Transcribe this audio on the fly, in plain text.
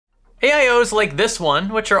AIOs like this one,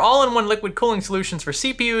 which are all-in-one liquid cooling solutions for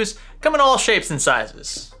CPUs, come in all shapes and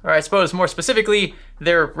sizes. Or I suppose more specifically,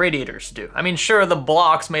 their radiators do. I mean, sure, the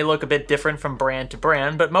blocks may look a bit different from brand to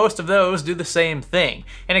brand, but most of those do the same thing.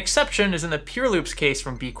 An exception is in the Pure Loop's case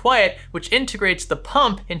from Be Quiet, which integrates the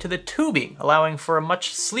pump into the tubing, allowing for a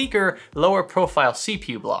much sleeker, lower profile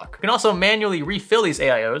CPU block. You can also manually refill these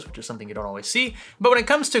AIOs, which is something you don't always see, but when it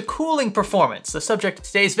comes to cooling performance, the subject of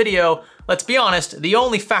today's video, let's be honest, the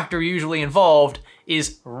only factor usually involved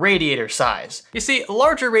is radiator size. You see,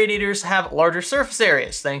 larger radiators have larger surface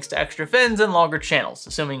areas thanks to extra fins and longer channels,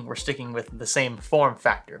 assuming we're sticking with the same form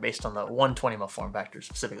factor based on the 120mm form factor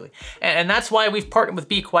specifically. And that's why we've partnered with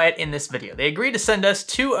Be Quiet in this video. They agreed to send us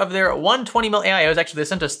 2 of their 120mm AIOs. Actually, they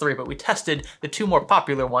sent us 3, but we tested the 2 more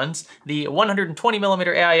popular ones, the 120mm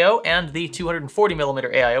AIO and the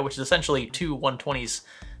 240mm AIO, which is essentially 2 120s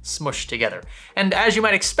smushed together. And as you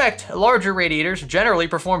might expect, larger radiators generally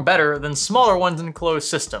perform better than smaller ones in closed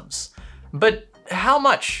systems. But how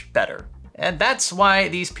much better? And that's why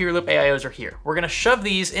these Pure Loop AIOs are here. We're gonna shove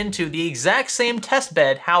these into the exact same test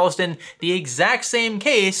bed housed in the exact same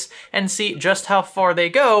case and see just how far they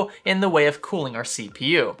go in the way of cooling our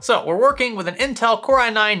CPU. So we're working with an Intel Core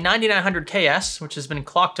i9-9900KS, which has been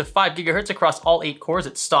clocked to 5 GHz across all 8 cores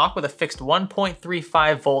at stock with a fixed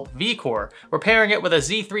 1.35 volt V-core. We're pairing it with a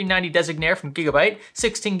Z390 Designaire from Gigabyte,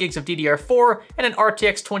 16 gigs of DDR4, and an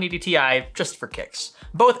RTX 2080 Ti just for kicks.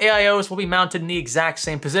 Both AIOs will be mounted in the exact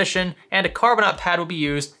same position, and a carbonate pad will be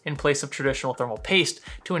used in place of traditional thermal paste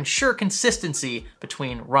to ensure consistency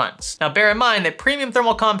between runs. Now bear in mind that premium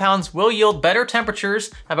thermal compounds will yield better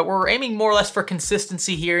temperatures, but we're aiming more or less for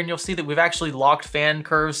consistency here, and you'll see that we've actually locked fan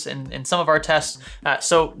curves in some of our tests.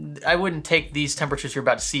 So I wouldn't take these temperatures you're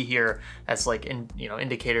about to see here as like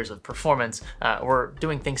indicators of performance. We're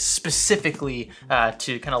doing things specifically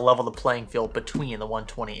to kind of level the playing field between the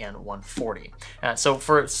 120 and 140. So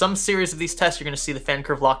for some series of these tests, you're gonna see the fan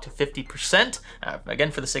curve locked to 50%,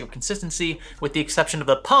 again for the sake of consistency, with the exception of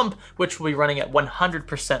the pump, which will be running at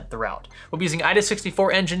 100% throughout. We'll be using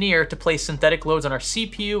IDA64 Engineer to place synthetic loads on our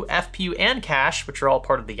CPU, FPU, and cache, which are all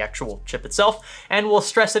part of the actual chip itself, and we'll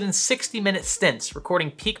stress it in 60-minute stints,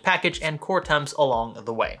 recording peak package and core temps along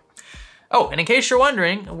the way. Oh, and in case you're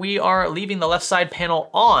wondering, we are leaving the left side panel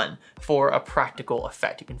on for a practical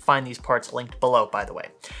effect. You can find these parts linked below, by the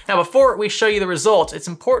way. Now, before we show you the results, it's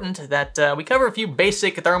important that we cover a few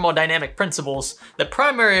basic thermodynamic principles, the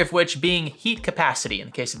primary of which being heat capacity in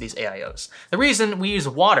the case of these AIOs. The reason we use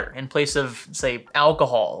water in place of, say,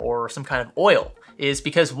 alcohol or some kind of oil is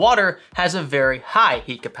because water has a very high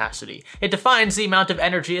heat capacity. It defines the amount of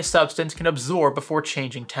energy a substance can absorb before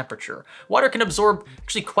changing temperature. Water can absorb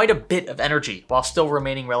actually quite a bit of energy while still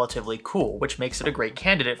remaining relatively cool, which makes it a great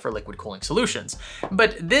candidate for liquid cooling solutions.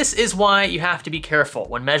 But this is why you have to be careful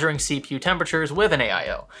when measuring CPU temperatures with an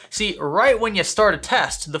AIO. See, right when you start a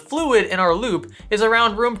test, the fluid in our loop is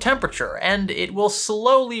around room temperature, and it will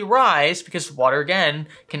slowly rise because water, again,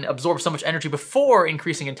 can absorb so much energy before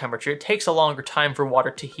increasing in temperature. It takes a longer time for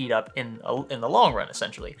water to heat up in the long run,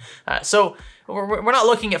 essentially. So we're not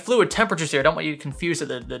looking at fluid temperatures here. I don't want you to confuse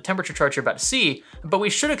the temperature chart you're about to see, but we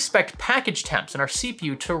should expect package temps in our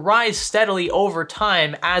CPU to rise steadily over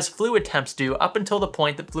time as fluid temps do, up until the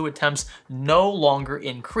point that fluid temps no longer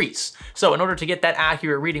increase. So in order to get that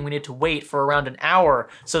accurate reading, we need to wait for around an hour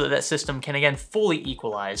so that that system can again fully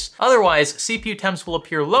equalize. Otherwise, CPU temps will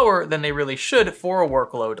appear lower than they really should for a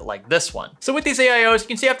workload like this one. So with these AIOs, you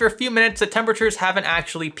can see after a few minutes that temperatures haven't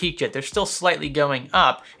actually peaked yet. They're still slightly going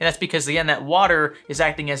up, and that's because, again, that water is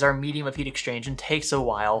acting as our medium of heat exchange and takes a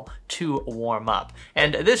while to warm up.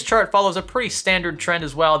 And this chart follows a pretty standard trend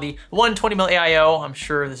as well. The 120mm AIO, I'm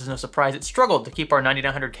sure this is no surprise, it struggled to keep our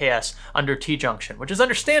 9900KS under T-junction, which is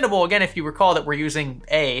understandable, again, if you recall that we're using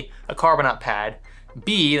A, a carbonate pad,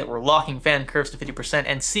 B, that we're locking fan curves to 50%,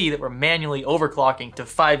 and C, that we're manually overclocking to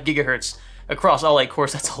 5 GHz across all 8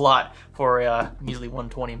 cores. That's a lot for a measly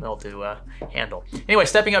 120mm to handle. Anyway,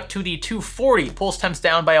 stepping up to the 240, pulls temps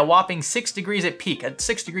down by a whopping 6 degrees at peak.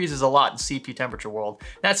 6 degrees is a lot in CPU temperature world.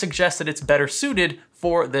 That suggests that it's better suited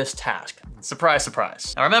for this task. Surprise,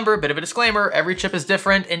 surprise. Now remember, a bit of a disclaimer, every chip is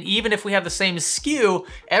different, and even if we have the same SKU,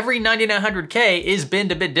 every 9900K is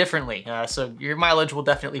binned a bit differently. So your mileage will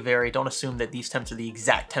definitely vary. Don't assume that these temps are the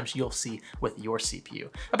exact temps you'll see with your CPU.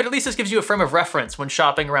 But at least this gives you a frame of reference when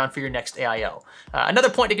shopping around for your next AIO. Another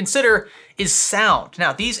point to consider is sound.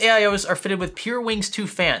 Now, these AIOs are fitted with Pure Wings 2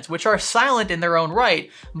 fans, which are silent in their own right,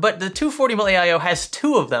 but the 240mm AIO has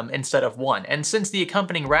 2 of them instead of 1. And since the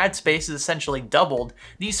accompanying rad space is essentially doubled,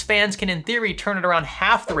 these fans can in theory turn at around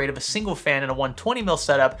half the rate of a single fan in a 120mm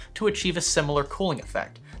setup to achieve a similar cooling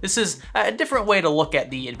effect. This is a different way to look at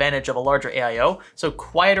the advantage of a larger AIO, so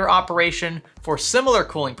quieter operation for similar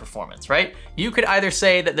cooling performance, right? You could either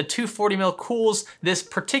say that the 240mm cools this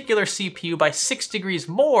particular CPU by 6 degrees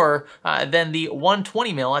more than the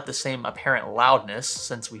 120mm at the same apparent loudness,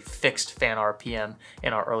 since we fixed fan RPM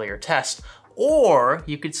in our earlier test. Or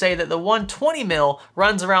you could say that the 120mm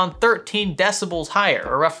runs around 13 decibels higher,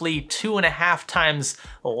 or roughly 2.5 times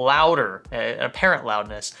louder, apparent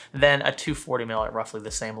loudness, than a 240mm at roughly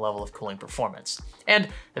the same level of cooling performance. And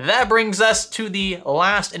that brings us to the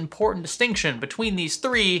last important distinction between these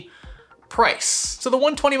three: price. So the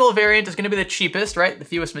 120mm variant is gonna be the cheapest, right? The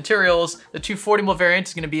fewest materials. The 240mm variant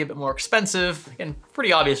is gonna be a bit more expensive. Again,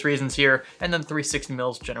 pretty obvious reasons here. And then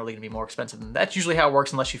 360mm is generally gonna be more expensive. And that's usually how it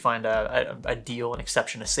works unless you find a deal, an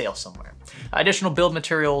exception, a sale somewhere. Additional build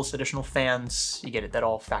materials, additional fans, you get it, that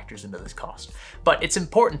all factors into this cost. But it's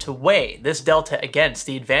important to weigh this delta against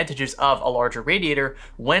the advantages of a larger radiator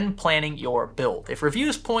when planning your build. If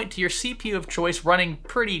reviews point to your CPU of choice running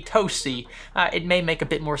pretty toasty, it may make a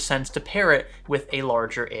bit more sense to pair it with a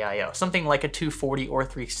larger AIO. Something like a 240 or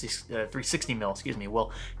 360mm,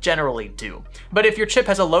 will generally do. But if your chip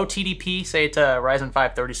has a low TDP, say it's a Ryzen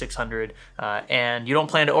 5 3600, and you don't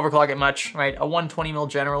plan to overclock it much, right? A 120mm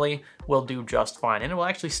generally will do just fine, and it will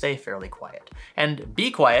actually stay fairly quiet. And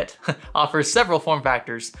Be Quiet offers several form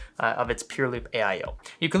factors of its Pure Loop AIO.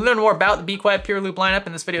 You can learn more about the Be Quiet Pure Loop lineup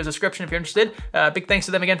in this video's description if you're interested. Big thanks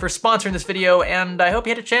to them again for sponsoring this video, and I hope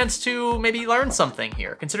you had a chance to maybe learn something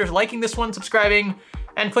here. Consider liking this one, subscribing,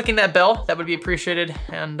 and clicking that bell. That would be appreciated,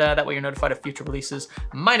 and that way you're notified of future releases.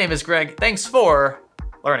 My name is Greg. Thanks for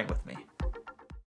learning with me.